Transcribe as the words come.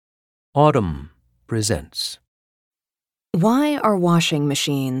Autumn presents. Why Are Washing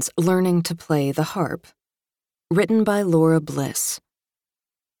Machines Learning to Play the Harp? Written by Laura Bliss.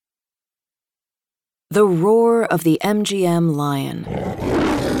 The roar of the MGM lion.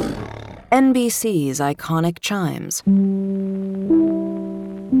 NBC's iconic chimes.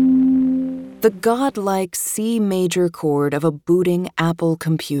 The godlike C major chord of a booting Apple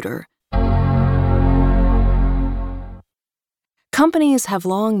computer. Companies have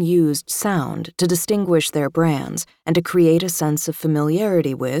long used sound to distinguish their brands and to create a sense of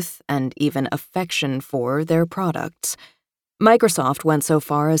familiarity with, and even affection for, their products. Microsoft went so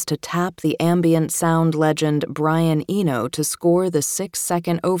far as to tap the ambient sound legend Brian Eno to score the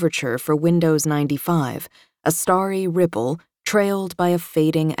 6-second overture for Windows 95, a starry ripple trailed by a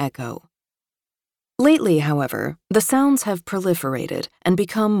fading echo. Lately, however, the sounds have proliferated and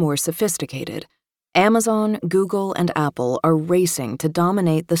become more sophisticated. Amazon, Google, and Apple are racing to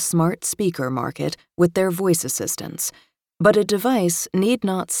dominate the smart speaker market with their voice assistants, but a device need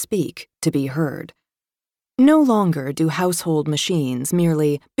not speak to be heard. No longer do household machines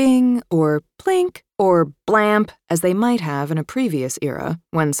merely bing or plink or blamp as they might have in a previous era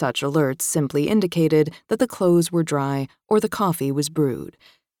when such alerts simply indicated that the clothes were dry or the coffee was brewed.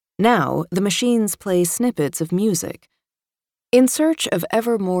 Now, the machines play snippets of music. In search of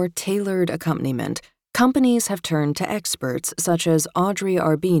ever more tailored accompaniment, companies have turned to experts such as Audrey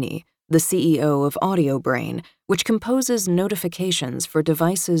Arbini, the CEO of AudioBrain, which composes notifications for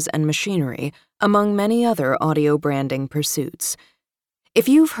devices and machinery, among many other audio branding pursuits. If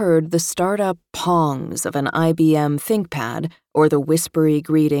you've heard the startup pongs of an IBM ThinkPad or the whispery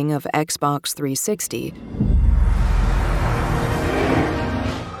greeting of Xbox 360,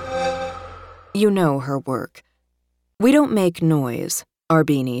 you know her work. We don't make noise,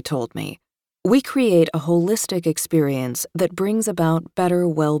 Arbini told me. We create a holistic experience that brings about better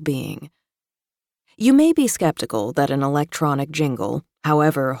well-being. You may be skeptical that an electronic jingle,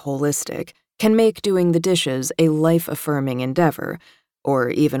 however holistic, can make doing the dishes a life-affirming endeavor,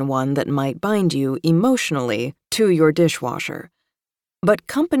 or even one that might bind you emotionally to your dishwasher. But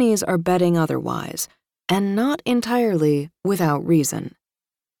companies are betting otherwise, and not entirely without reason.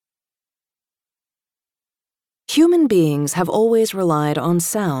 Human beings have always relied on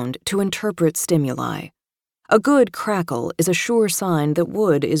sound to interpret stimuli. A good crackle is a sure sign that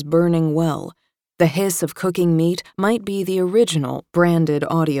wood is burning well. The hiss of cooking meat might be the original branded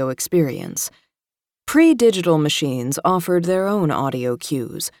audio experience. Pre-digital machines offered their own audio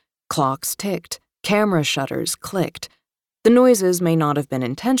cues. Clocks ticked, camera shutters clicked. The noises may not have been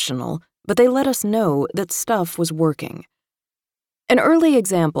intentional, but they let us know that stuff was working. An early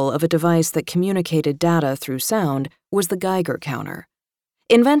example of a device that communicated data through sound was the Geiger counter.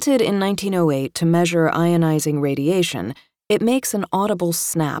 Invented in 1908 to measure ionizing radiation, it makes an audible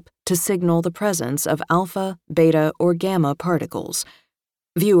snap to signal the presence of alpha, beta, or gamma particles.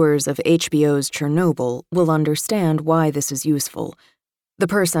 Viewers of HBO's Chernobyl will understand why this is useful. The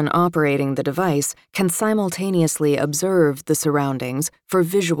person operating the device can simultaneously observe the surroundings for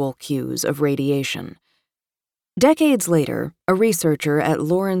visual cues of radiation. Decades later, a researcher at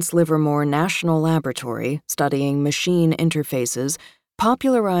Lawrence Livermore National Laboratory studying machine interfaces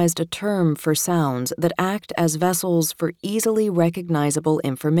popularized a term for sounds that act as vessels for easily recognizable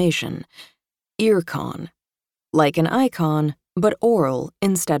information: earcon. Like an icon, but oral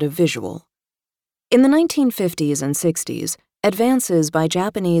instead of visual. In the 1950s and 60s, advances by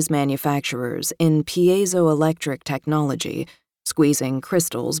Japanese manufacturers in piezoelectric technology, squeezing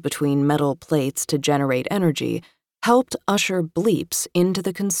crystals between metal plates to generate energy, helped usher bleeps into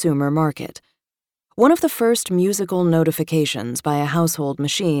the consumer market. One of the first musical notifications by a household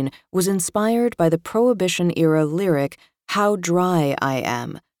machine was inspired by the Prohibition-era lyric "How Dry I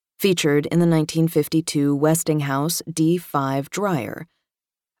Am," featured in the 1952 Westinghouse D5 dryer.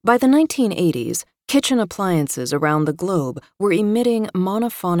 By the 1980s, kitchen appliances around the globe were emitting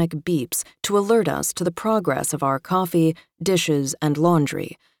monophonic beeps to alert us to the progress of our coffee, dishes, and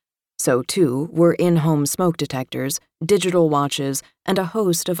laundry. So, too, were in-home smoke detectors, digital watches, and a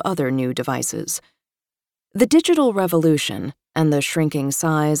host of other new devices. The digital revolution, and the shrinking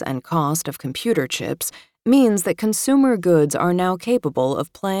size and cost of computer chips, means that consumer goods are now capable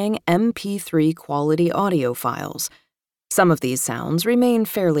of playing MP3 quality audio files. Some of these sounds remain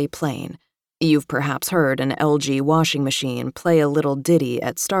fairly plain. You've perhaps heard an LG washing machine play a little ditty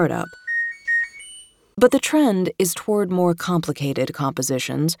at startup. But the trend is toward more complicated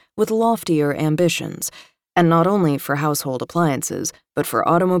compositions with loftier ambitions, and not only for household appliances, but for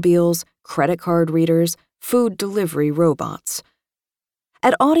automobiles, credit card readers, food delivery robots.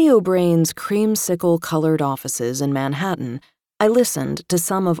 At AudioBrain's creamsicle-colored offices in Manhattan, I listened to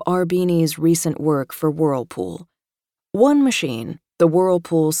some of Arbini's recent work for Whirlpool. One machine, the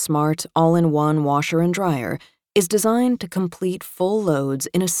Whirlpool Smart All-in-One Washer and Dryer, is designed to complete full loads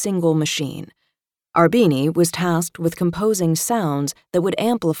in a single machine. Arbini was tasked with composing sounds that would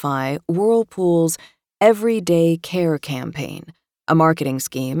amplify Whirlpool's Everyday Care campaign, a marketing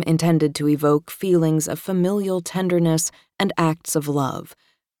scheme intended to evoke feelings of familial tenderness and acts of love,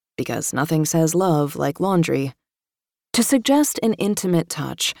 because nothing says love like laundry. To suggest an intimate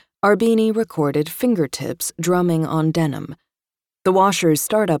touch, Arbini recorded fingertips drumming on denim. The washer's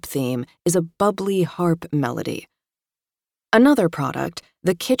startup theme is a bubbly harp melody. Another product,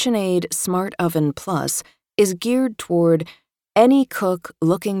 the KitchenAid Smart Oven Plus, is geared toward any cook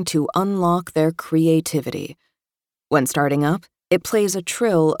looking to unlock their creativity. When starting up, it plays a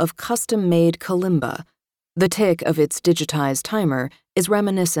trill of custom-made kalimba. The tick of its digitized timer is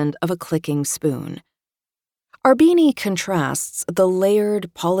reminiscent of a clicking spoon. Arbini contrasts the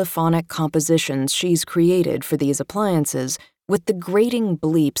layered polyphonic compositions she's created for these appliances with the grating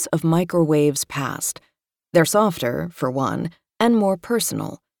bleeps of microwaves past. They're softer, for one, and more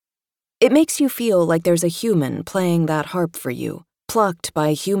personal. It makes you feel like there's a human playing that harp for you, plucked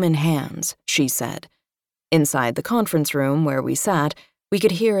by human hands, she said. Inside the conference room where we sat, we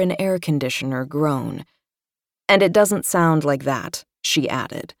could hear an air conditioner groan. And it doesn't sound like that, she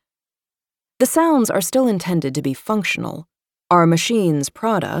added. The sounds are still intended to be functional. Our machines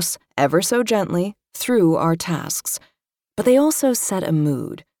prod us, ever so gently, through our tasks. But they also set a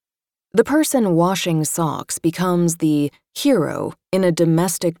mood. The person washing socks becomes the hero in a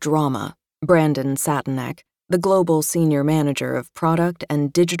domestic drama, Brandon Satanek, the global senior manager of product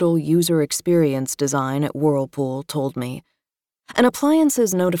and digital user experience design at Whirlpool, told me. An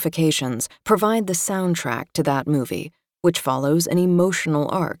appliance's notifications provide the soundtrack to that movie, which follows an emotional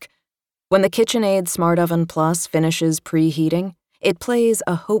arc. When the KitchenAid Smart Oven Plus finishes preheating, it plays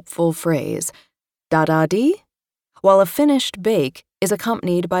a hopeful phrase, da-da-dee, while a finished bake is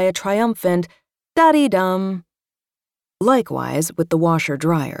accompanied by a triumphant da-dee-dum. Likewise with the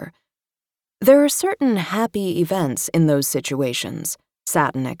washer-dryer. There are certain happy events in those situations,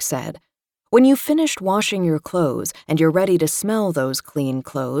 Satanek said. When you've finished washing your clothes and you're ready to smell those clean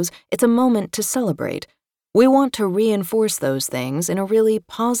clothes, it's a moment to celebrate. We want to reinforce those things in a really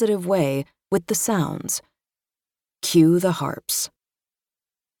positive way with the sounds. Cue the harps.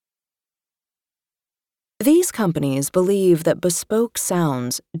 These companies believe that bespoke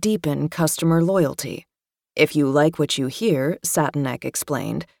sounds deepen customer loyalty. If you like what you hear, Satanek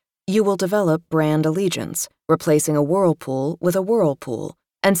explained, you will develop brand allegiance, replacing a Whirlpool with a Whirlpool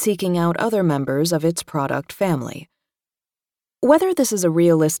and seeking out other members of its product family. Whether this is a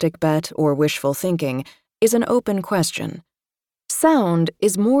realistic bet or wishful thinking is an open question. Sound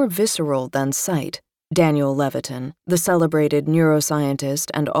is more visceral than sight, Daniel Levitin, the celebrated neuroscientist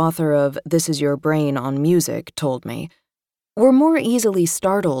and author of This Is Your Brain on Music, told me. We're more easily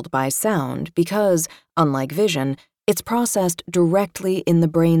startled by sound because, unlike vision, it's processed directly in the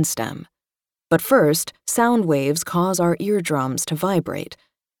brainstem. But first, sound waves cause our eardrums to vibrate.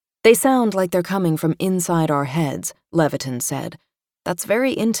 They sound like they're coming from inside our heads, Levitin said. That's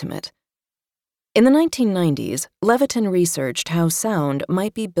very intimate. In the 1990s, Levitin researched how sound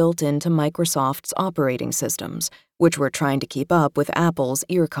might be built into Microsoft's operating systems, which were trying to keep up with Apple's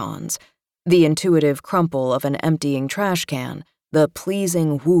earcons. The intuitive crumple of an emptying trash can, the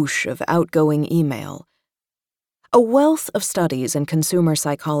pleasing whoosh of outgoing email. A wealth of studies in consumer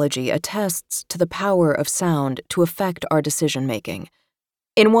psychology attests to the power of sound to affect our decision-making.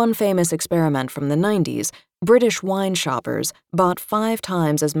 In one famous experiment from the 90s, British wine shoppers bought 5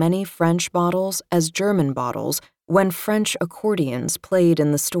 times as many French bottles as German bottles when French accordions played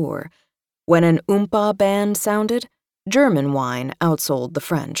in the store. When an Oompa band sounded, German wine outsold the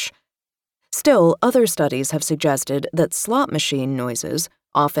French. Still, other studies have suggested that slot machine noises,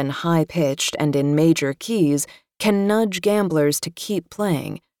 often high-pitched and in major keys, can nudge gamblers to keep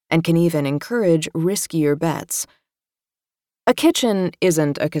playing and can even encourage riskier bets. A kitchen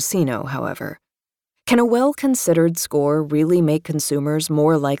isn't a casino, however. Can a well-considered score really make consumers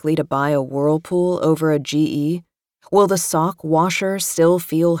more likely to buy a Whirlpool over a GE? Will the sock washer still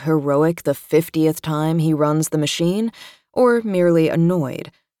feel heroic the 50th time he runs the machine, or merely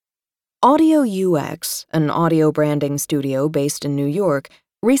annoyed? Audio UX, an audio branding studio based in New York,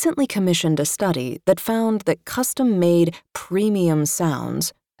 recently commissioned a study that found that custom-made premium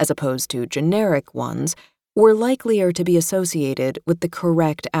sounds, as opposed to generic ones, were likelier to be associated with the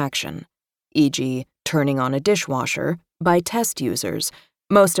correct action, e.g., turning on a dishwasher, by test users,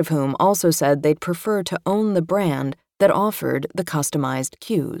 most of whom also said they'd prefer to own the brand that offered the customized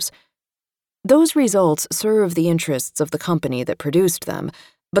cues. Those results serve the interests of the company that produced them,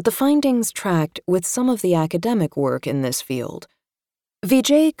 but the findings tracked with some of the academic work in this field.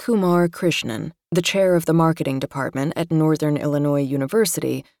 Vijay Kumar Krishnan, the chair of the marketing department at Northern Illinois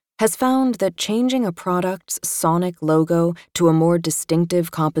University, has found that changing a product's sonic logo to a more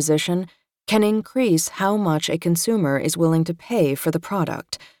distinctive composition can increase how much a consumer is willing to pay for the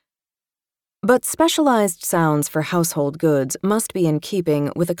product. But specialized sounds for household goods must be in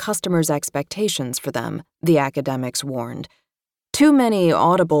keeping with a customer's expectations for them, the academics warned. Too many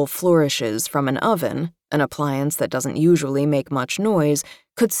audible flourishes from an oven, an appliance that doesn't usually make much noise,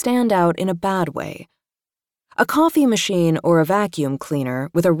 could stand out in a bad way. A coffee machine or a vacuum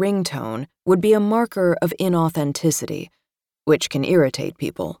cleaner with a ringtone would be a marker of inauthenticity, which can irritate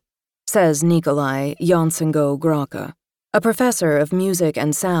people, says Nikolai Jansengo-Grake, a professor of music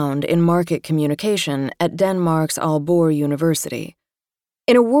and sound in market communication at Denmark's Aalborg University.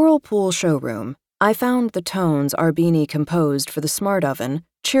 In a Whirlpool showroom, I found the tones Arbini composed for the smart oven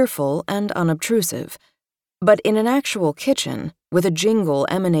cheerful and unobtrusive. But in an actual kitchen, with a jingle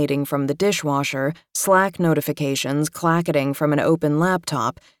emanating from the dishwasher, Slack notifications clacketing from an open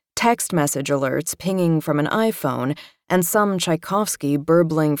laptop, text message alerts pinging from an iPhone, and some Tchaikovsky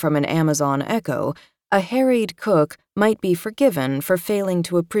burbling from an Amazon Echo, a harried cook might be forgiven for failing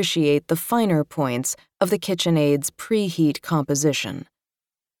to appreciate the finer points of the KitchenAid's preheat composition.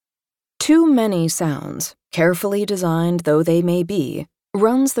 Too many sounds, carefully designed though they may be,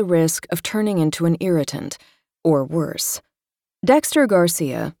 runs the risk of turning into an irritant, or worse. Dexter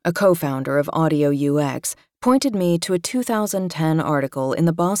Garcia, a co-founder of Audio UX, pointed me to a 2010 article in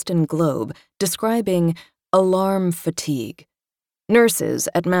the Boston Globe describing alarm fatigue. Nurses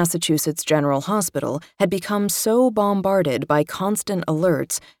at Massachusetts General Hospital had become so bombarded by constant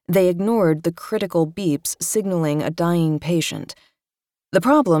alerts they ignored the critical beeps signaling a dying patient. The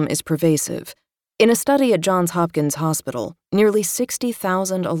problem is pervasive. In a study at Johns Hopkins Hospital, nearly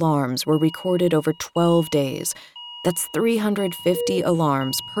 60,000 alarms were recorded over 12 days. That's 350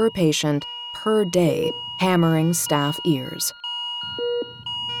 alarms per patient per day, hammering staff ears.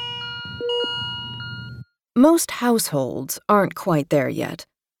 Most households aren't quite there yet.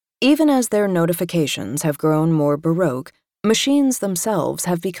 Even as their notifications have grown more baroque, machines themselves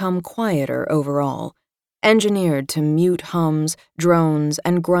have become quieter overall, engineered to mute hums, drones,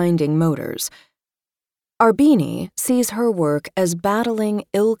 and grinding motors. Arbini sees her work as battling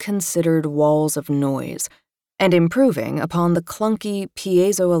ill-considered walls of noise and improving upon the clunky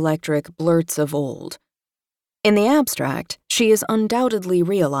piezoelectric blurts of old. In the abstract, she is undoubtedly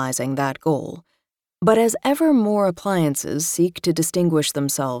realizing that goal. But as ever more appliances seek to distinguish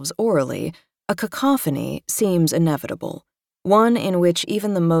themselves orally, a cacophony seems inevitable, one in which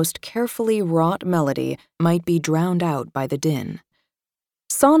even the most carefully wrought melody might be drowned out by the din.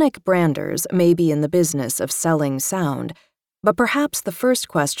 Sonic branders may be in the business of selling sound, but perhaps the first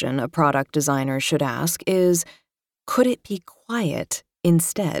question a product designer should ask is, could it be quiet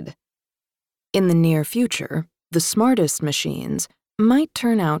instead? In the near future, the smartest machines might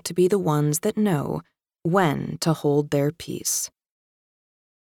turn out to be the ones that know when to hold their peace.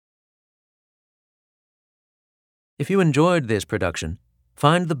 If you enjoyed this production,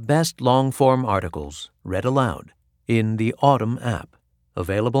 find the best long-form articles read aloud in the Autumn app,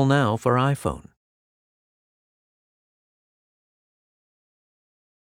 available now for iPhone.